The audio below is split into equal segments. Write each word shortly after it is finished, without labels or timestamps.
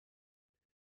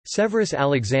Severus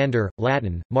Alexander,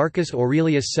 Latin, Marcus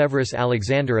Aurelius Severus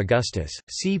Alexander Augustus,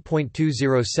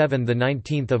 c.207 the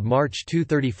 19th of March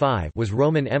 235 was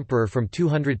Roman emperor from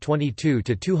 222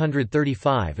 to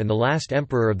 235 and the last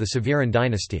emperor of the Severan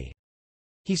dynasty.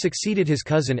 He succeeded his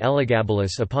cousin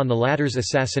Elagabalus upon the latter's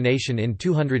assassination in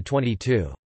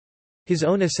 222. His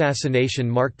own assassination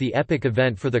marked the epic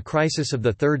event for the crisis of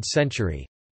the 3rd century.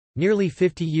 Nearly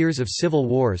 50 years of civil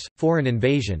wars, foreign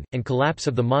invasion, and collapse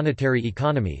of the monetary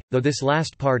economy, though this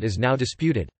last part is now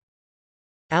disputed.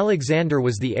 Alexander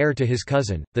was the heir to his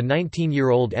cousin, the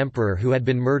 19-year-old emperor who had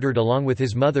been murdered along with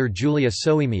his mother Julia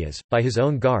Soaemias, by his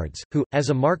own guards, who, as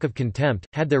a mark of contempt,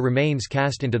 had their remains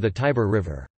cast into the Tiber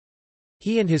River.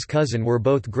 He and his cousin were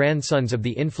both grandsons of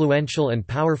the influential and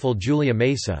powerful Julia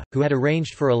Maesa, who had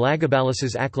arranged for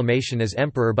Elagabalus's acclamation as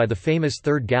emperor by the famous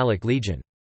Third Gallic Legion.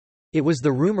 It was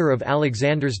the rumor of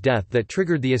Alexander's death that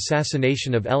triggered the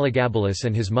assassination of Elagabalus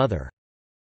and his mother.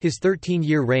 His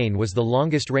 13-year reign was the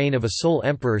longest reign of a sole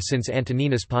emperor since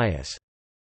Antoninus Pius.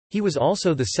 He was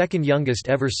also the second youngest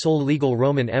ever sole legal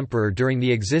Roman emperor during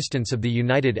the existence of the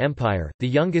United Empire, the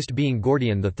youngest being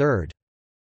Gordian III.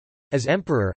 As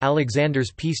emperor,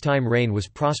 Alexander's peacetime reign was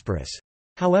prosperous.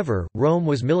 However, Rome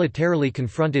was militarily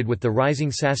confronted with the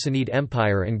rising Sassanid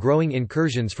Empire and growing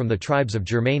incursions from the tribes of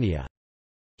Germania.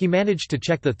 He managed to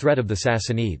check the threat of the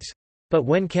Sassanids. But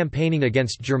when campaigning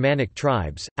against Germanic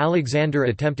tribes, Alexander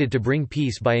attempted to bring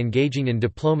peace by engaging in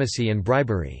diplomacy and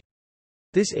bribery.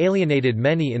 This alienated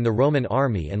many in the Roman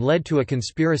army and led to a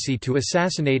conspiracy to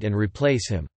assassinate and replace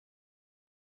him.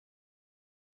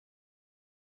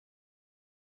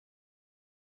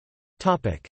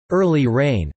 Early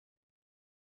reign.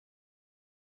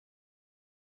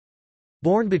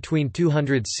 Born between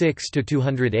 206 to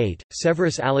 208,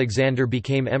 Severus Alexander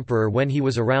became emperor when he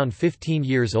was around 15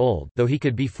 years old, though he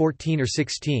could be 14 or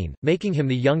 16, making him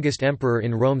the youngest emperor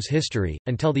in Rome's history,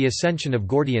 until the ascension of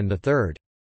Gordian III.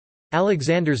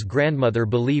 Alexander's grandmother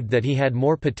believed that he had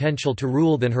more potential to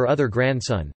rule than her other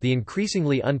grandson, the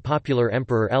increasingly unpopular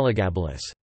Emperor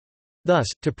Elagabalus. Thus,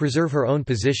 to preserve her own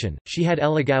position, she had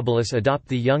Elagabalus adopt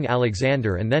the young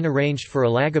Alexander and then arranged for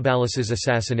Elagabalus's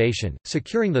assassination,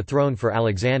 securing the throne for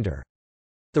Alexander.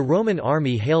 The Roman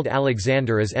army hailed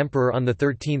Alexander as emperor on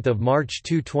 13 March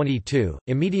 222,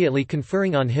 immediately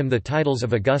conferring on him the titles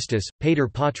of Augustus, Pater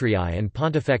Patriae and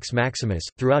Pontifex Maximus.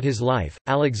 Throughout his life,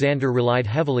 Alexander relied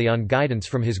heavily on guidance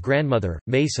from his grandmother,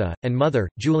 Maesa, and mother,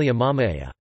 Julia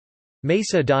Mamaea.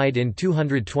 Maesa died in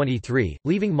 223,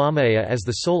 leaving Mamaea as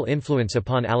the sole influence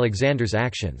upon Alexander's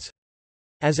actions.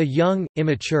 As a young,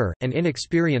 immature, and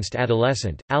inexperienced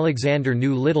adolescent, Alexander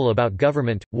knew little about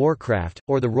government, warcraft,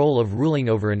 or the role of ruling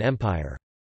over an empire.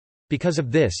 Because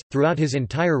of this, throughout his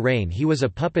entire reign he was a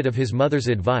puppet of his mother's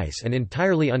advice and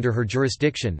entirely under her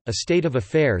jurisdiction, a state of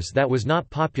affairs that was not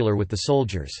popular with the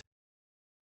soldiers.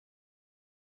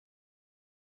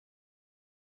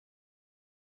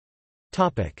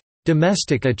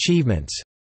 Domestic achievements.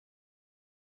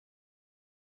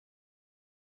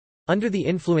 Under the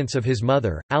influence of his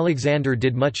mother, Alexander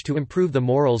did much to improve the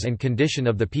morals and condition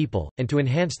of the people, and to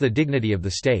enhance the dignity of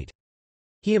the state.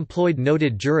 He employed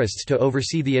noted jurists to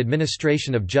oversee the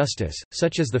administration of justice,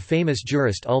 such as the famous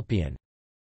jurist Ulpian.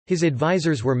 His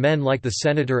advisors were men like the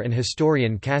senator and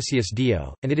historian Cassius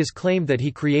Dio, and it is claimed that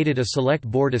he created a select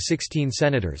board of 16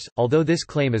 senators, although this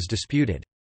claim is disputed.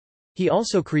 He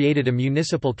also created a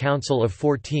municipal council of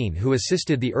 14 who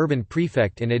assisted the urban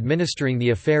prefect in administering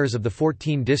the affairs of the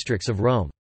 14 districts of Rome.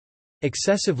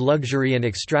 Excessive luxury and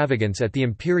extravagance at the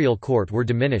imperial court were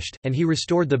diminished, and he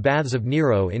restored the baths of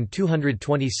Nero in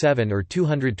 227 or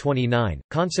 229,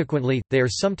 consequently, they are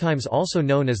sometimes also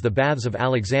known as the Baths of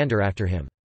Alexander after him.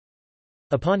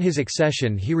 Upon his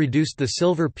accession he reduced the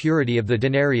silver purity of the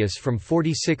denarius from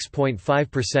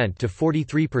 46.5% to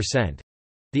 43%.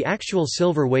 The actual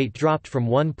silver weight dropped from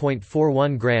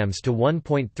 1.41 grams to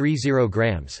 1.30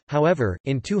 grams, however,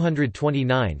 in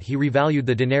 229 he revalued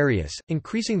the denarius,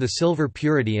 increasing the silver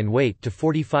purity and weight to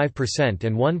 45%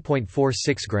 and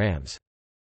 1.46 grams.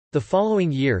 The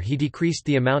following year he decreased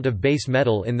the amount of base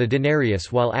metal in the denarius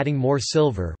while adding more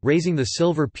silver, raising the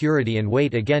silver purity and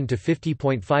weight again to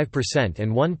 50.5%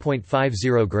 and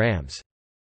 1.50 grams.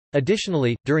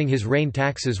 Additionally, during his reign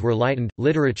taxes were lightened,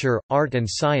 literature, art and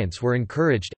science were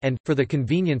encouraged, and, for the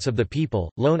convenience of the people,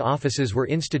 loan offices were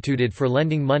instituted for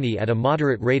lending money at a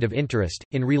moderate rate of interest.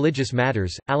 In religious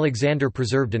matters, Alexander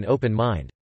preserved an open mind.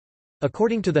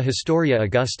 According to the Historia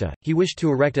Augusta, he wished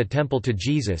to erect a temple to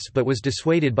Jesus but was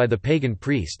dissuaded by the pagan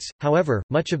priests. However,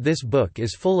 much of this book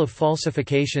is full of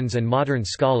falsifications and modern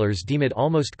scholars deem it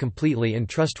almost completely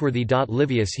untrustworthy.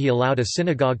 Livius he allowed a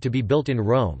synagogue to be built in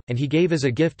Rome, and he gave as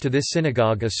a gift to this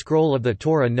synagogue a scroll of the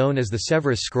Torah known as the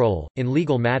Severus Scroll. In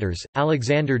legal matters,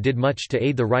 Alexander did much to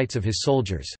aid the rights of his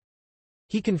soldiers.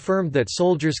 He confirmed that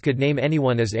soldiers could name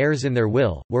anyone as heirs in their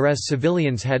will, whereas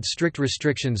civilians had strict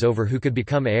restrictions over who could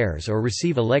become heirs or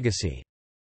receive a legacy.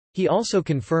 He also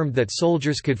confirmed that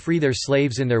soldiers could free their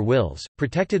slaves in their wills,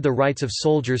 protected the rights of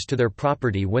soldiers to their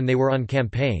property when they were on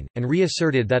campaign, and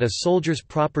reasserted that a soldier's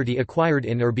property acquired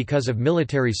in or because of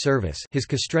military service, his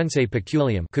castrense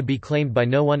peculium, could be claimed by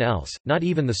no one else, not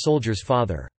even the soldier's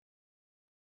father.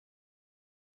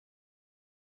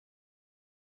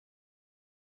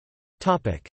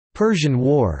 Persian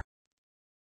War.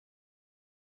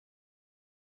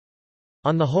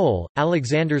 On the whole,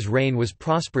 Alexander's reign was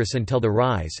prosperous until the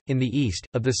rise, in the east,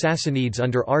 of the Sassanids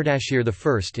under Ardashir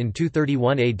I in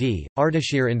 231 AD.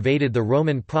 Ardashir invaded the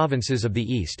Roman provinces of the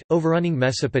east, overrunning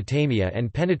Mesopotamia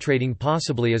and penetrating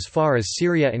possibly as far as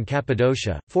Syria and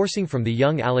Cappadocia, forcing from the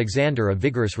young Alexander a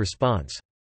vigorous response.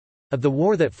 Of the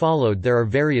war that followed there are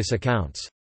various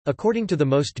accounts. According to the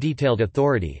most detailed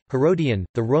authority, Herodian,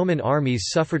 the Roman armies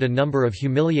suffered a number of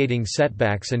humiliating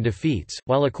setbacks and defeats,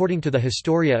 while according to the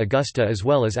Historia Augusta as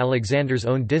well as Alexander's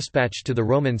own dispatch to the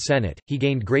Roman Senate, he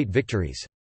gained great victories.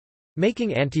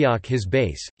 Making Antioch his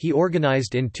base, he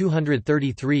organized in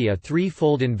 233 a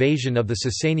threefold invasion of the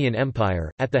Sasanian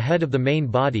Empire. At the head of the main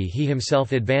body he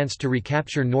himself advanced to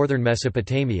recapture northern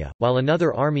Mesopotamia, while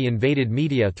another army invaded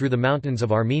Media through the mountains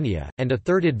of Armenia, and a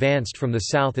third advanced from the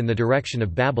south in the direction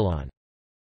of Babylon.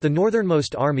 The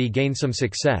northernmost army gained some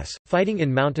success, fighting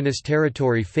in mountainous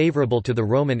territory favorable to the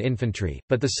Roman infantry,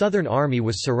 but the southern army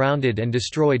was surrounded and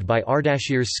destroyed by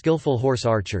Ardashir's skillful horse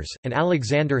archers, and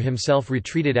Alexander himself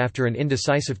retreated after an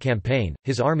indecisive campaign,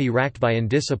 his army racked by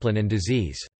indiscipline and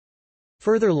disease.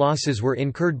 Further losses were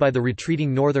incurred by the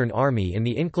retreating northern army in the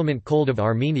inclement cold of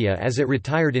Armenia as it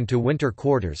retired into winter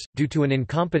quarters, due to an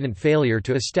incompetent failure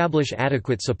to establish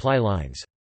adequate supply lines.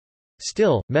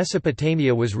 Still,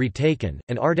 Mesopotamia was retaken,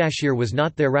 and Ardashir was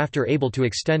not thereafter able to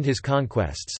extend his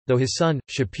conquests, though his son,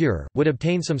 Shapur, would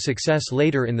obtain some success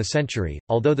later in the century.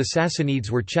 Although the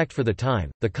Sassanids were checked for the time,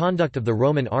 the conduct of the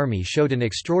Roman army showed an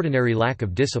extraordinary lack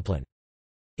of discipline.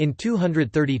 In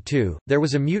 232, there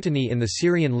was a mutiny in the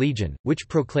Syrian legion, which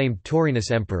proclaimed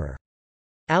Taurinus emperor.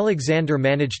 Alexander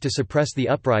managed to suppress the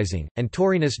uprising, and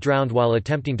Taurinus drowned while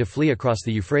attempting to flee across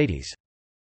the Euphrates.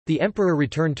 The emperor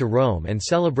returned to Rome and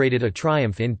celebrated a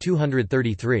triumph in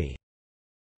 233.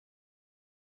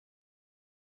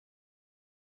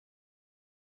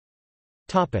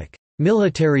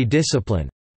 Military discipline.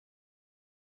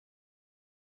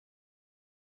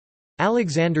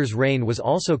 Alexander's reign was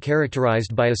also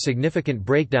characterized by a significant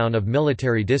breakdown of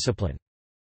military discipline.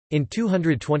 In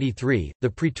 223, the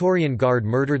Praetorian Guard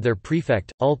murdered their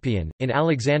prefect, Ulpian, in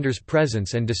Alexander's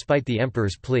presence and despite the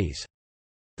emperor's pleas.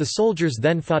 The soldiers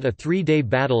then fought a three-day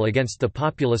battle against the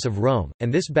populace of Rome,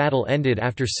 and this battle ended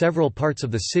after several parts of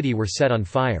the city were set on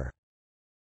fire.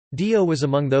 Dio was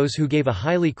among those who gave a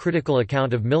highly critical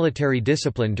account of military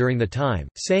discipline during the time,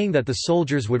 saying that the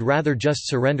soldiers would rather just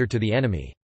surrender to the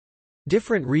enemy.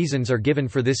 Different reasons are given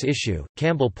for this issue.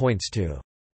 Campbell points to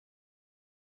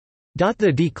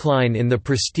the decline in the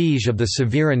prestige of the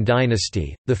Severan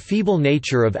dynasty, the feeble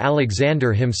nature of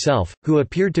Alexander himself, who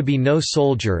appeared to be no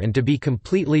soldier and to be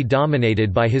completely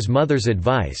dominated by his mother's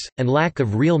advice, and lack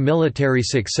of real military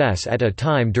success at a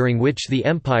time during which the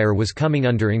empire was coming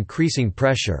under increasing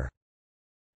pressure.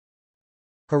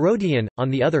 Herodian, on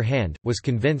the other hand, was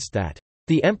convinced that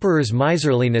the emperor's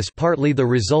miserliness partly the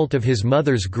result of his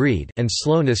mother's greed and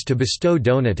slowness to bestow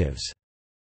donatives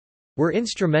were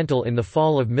instrumental in the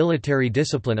fall of military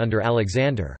discipline under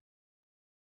Alexander.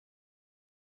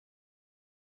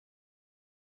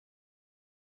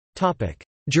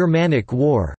 Germanic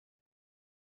War.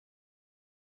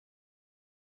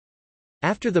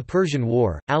 After the Persian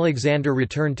War, Alexander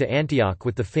returned to Antioch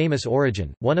with the famous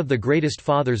Origen, one of the greatest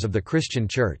fathers of the Christian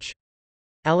Church.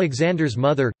 Alexander's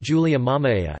mother, Julia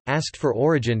Mamaea, asked for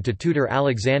Origen to tutor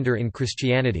Alexander in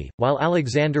Christianity. While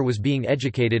Alexander was being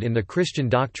educated in the Christian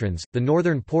doctrines, the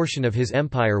northern portion of his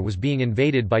empire was being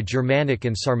invaded by Germanic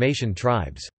and Sarmatian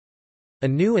tribes. A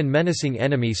new and menacing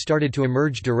enemy started to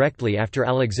emerge directly after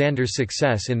Alexander's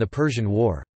success in the Persian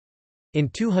War. In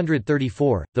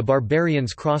 234, the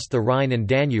barbarians crossed the Rhine and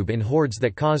Danube in hordes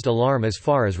that caused alarm as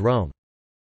far as Rome.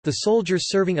 The soldiers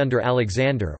serving under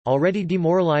Alexander, already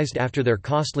demoralized after their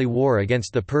costly war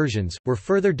against the Persians, were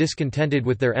further discontented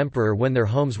with their emperor when their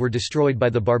homes were destroyed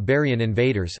by the barbarian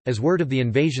invaders. As word of the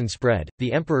invasion spread,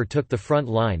 the emperor took the front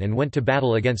line and went to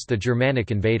battle against the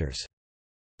Germanic invaders.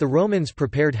 The Romans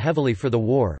prepared heavily for the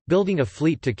war, building a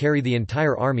fleet to carry the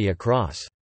entire army across.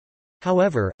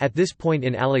 However, at this point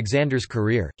in Alexander's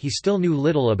career, he still knew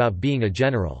little about being a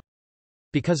general.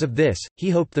 Because of this, he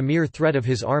hoped the mere threat of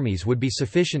his armies would be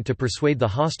sufficient to persuade the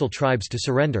hostile tribes to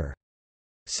surrender.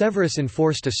 Severus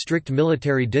enforced a strict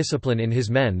military discipline in his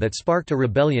men that sparked a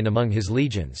rebellion among his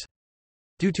legions.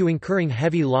 Due to incurring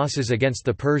heavy losses against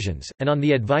the Persians, and on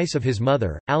the advice of his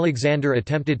mother, Alexander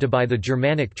attempted to buy the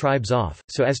Germanic tribes off,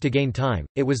 so as to gain time.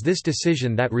 It was this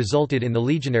decision that resulted in the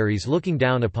legionaries looking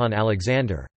down upon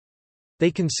Alexander. They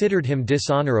considered him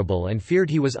dishonorable and feared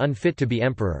he was unfit to be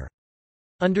emperor.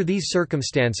 Under these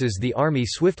circumstances the army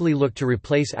swiftly looked to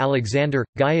replace Alexander.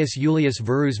 Gaius Julius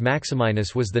Verus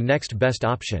Maximinus was the next best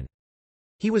option.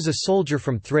 He was a soldier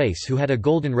from Thrace who had a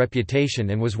golden reputation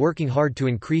and was working hard to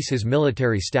increase his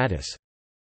military status.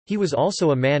 He was also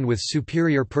a man with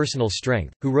superior personal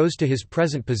strength, who rose to his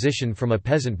present position from a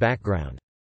peasant background.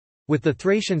 With the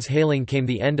Thracians hailing came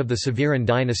the end of the Severan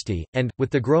dynasty, and,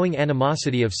 with the growing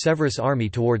animosity of Severus' army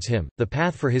towards him, the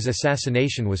path for his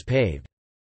assassination was paved.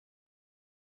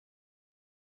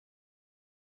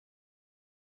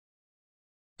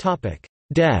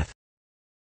 Death.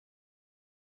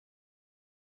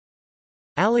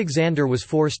 Alexander was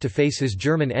forced to face his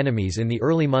German enemies in the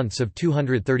early months of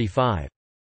 235.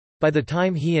 By the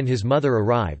time he and his mother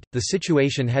arrived, the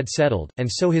situation had settled, and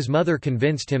so his mother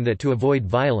convinced him that to avoid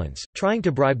violence, trying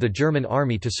to bribe the German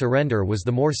army to surrender was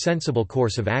the more sensible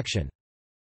course of action.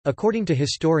 According to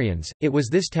historians, it was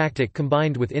this tactic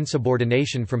combined with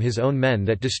insubordination from his own men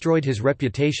that destroyed his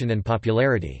reputation and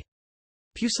popularity.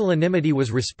 Pusillanimity was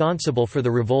responsible for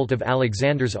the revolt of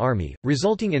Alexander's army,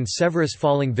 resulting in Severus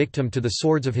falling victim to the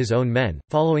swords of his own men,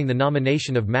 following the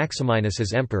nomination of Maximinus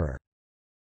as emperor.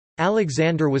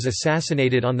 Alexander was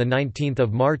assassinated on 19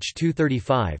 March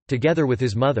 235, together with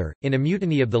his mother, in a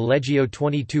mutiny of the Legio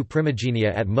XXII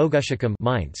Primigenia at Moguntiacum,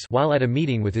 Mainz, while at a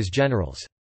meeting with his generals.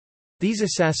 These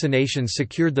assassinations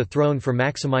secured the throne for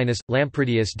Maximinus.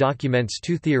 Lampridius documents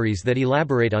two theories that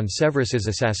elaborate on Severus's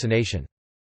assassination.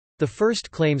 The first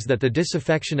claims that the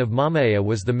disaffection of Mamaea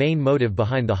was the main motive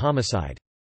behind the homicide.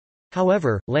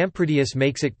 However, Lampridius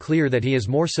makes it clear that he is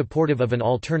more supportive of an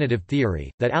alternative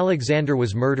theory, that Alexander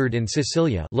was murdered in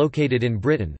Sicilia, located in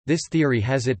Britain. This theory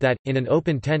has it that, in an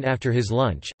open tent after his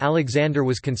lunch, Alexander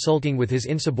was consulting with his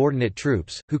insubordinate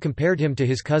troops, who compared him to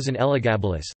his cousin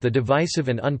Elagabalus, the divisive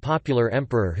and unpopular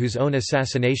emperor whose own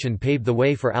assassination paved the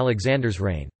way for Alexander's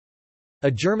reign. A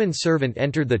German servant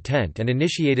entered the tent and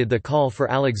initiated the call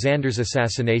for Alexander's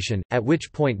assassination, at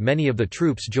which point many of the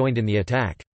troops joined in the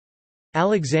attack.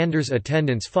 Alexander's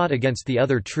attendants fought against the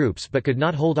other troops but could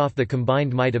not hold off the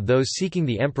combined might of those seeking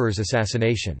the emperor's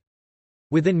assassination.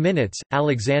 Within minutes,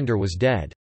 Alexander was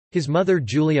dead. His mother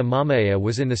Julia Mamaea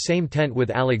was in the same tent with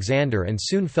Alexander and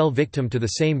soon fell victim to the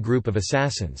same group of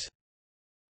assassins.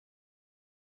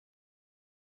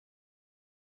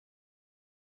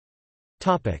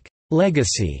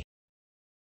 Legacy.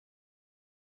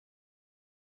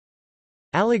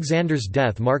 Alexander's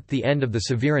death marked the end of the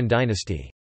Severan dynasty.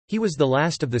 He was the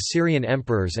last of the Syrian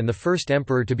emperors and the first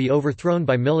emperor to be overthrown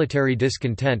by military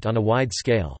discontent on a wide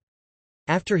scale.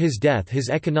 After his death, his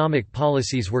economic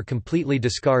policies were completely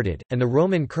discarded, and the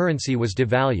Roman currency was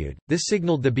devalued. This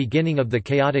signaled the beginning of the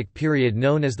chaotic period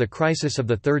known as the Crisis of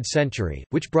the 3rd Century,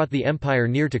 which brought the empire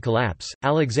near to collapse.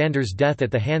 Alexander's death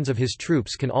at the hands of his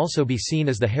troops can also be seen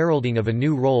as the heralding of a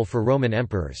new role for Roman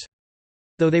emperors.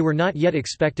 Though they were not yet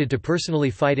expected to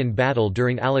personally fight in battle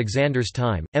during Alexander's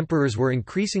time, emperors were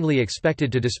increasingly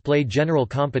expected to display general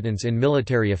competence in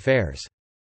military affairs.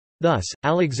 Thus,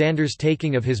 Alexander's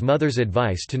taking of his mother's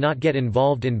advice to not get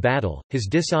involved in battle, his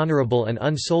dishonorable and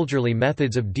unsoldierly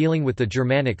methods of dealing with the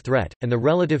Germanic threat, and the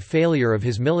relative failure of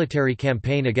his military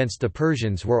campaign against the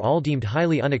Persians were all deemed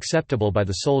highly unacceptable by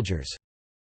the soldiers.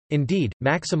 Indeed,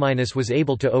 Maximinus was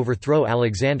able to overthrow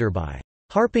Alexander by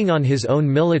harping on his own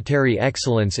military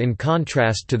excellence in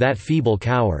contrast to that feeble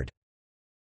coward.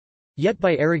 Yet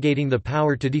by arrogating the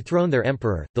power to dethrone their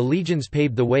emperor, the legions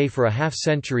paved the way for a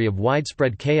half-century of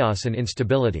widespread chaos and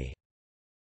instability.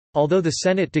 Although the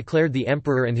Senate declared the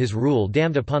emperor and his rule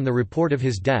damned upon the report of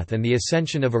his death and the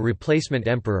ascension of a replacement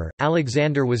emperor,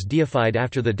 Alexander was deified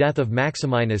after the death of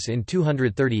Maximinus in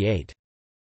 238.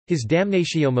 His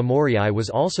damnatio memoriae was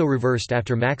also reversed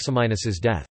after Maximinus's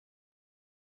death.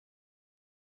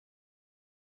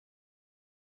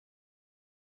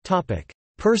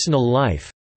 Personal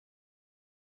life.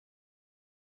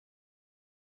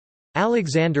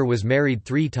 Alexander was married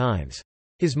 3 times.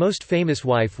 His most famous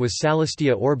wife was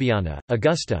Celestia Orbiana,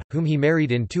 Augusta, whom he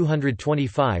married in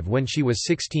 225 when she was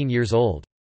 16 years old.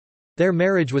 Their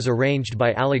marriage was arranged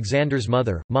by Alexander's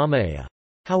mother, Mamaea.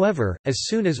 However, as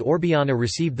soon as Orbiana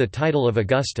received the title of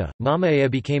Augusta, Mamaea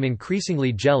became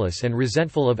increasingly jealous and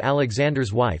resentful of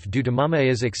Alexander's wife due to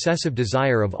Mamaea's excessive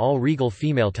desire of all regal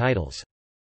female titles.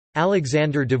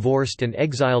 Alexander divorced and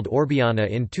exiled Orbiana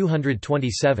in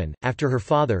 227, after her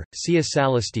father, Caius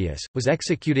Sallustius, was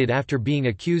executed after being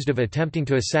accused of attempting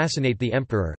to assassinate the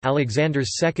emperor.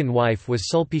 Alexander's second wife was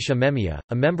Sulpicia Memia,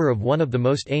 a member of one of the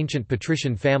most ancient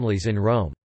patrician families in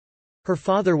Rome. Her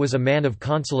father was a man of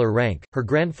consular rank, her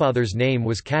grandfather's name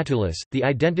was Catulus. The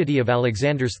identity of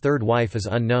Alexander's third wife is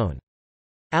unknown.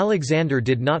 Alexander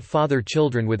did not father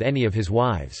children with any of his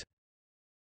wives.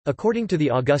 According to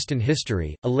the Augustan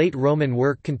History, a late Roman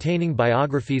work containing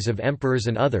biographies of emperors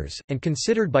and others, and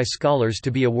considered by scholars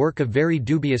to be a work of very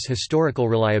dubious historical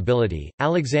reliability,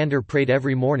 Alexander prayed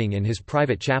every morning in his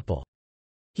private chapel.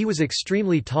 He was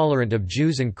extremely tolerant of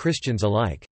Jews and Christians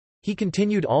alike. He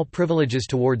continued all privileges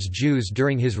towards Jews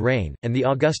during his reign, and the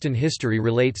Augustan History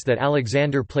relates that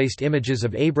Alexander placed images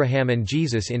of Abraham and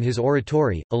Jesus in his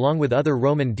oratory, along with other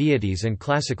Roman deities and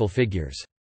classical figures.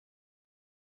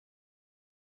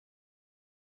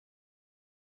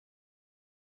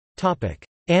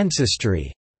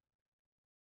 Ancestry.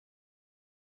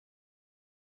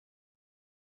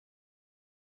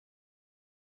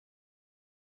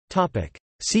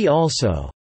 See also: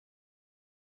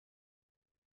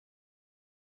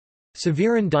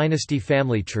 Severan dynasty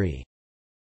family tree.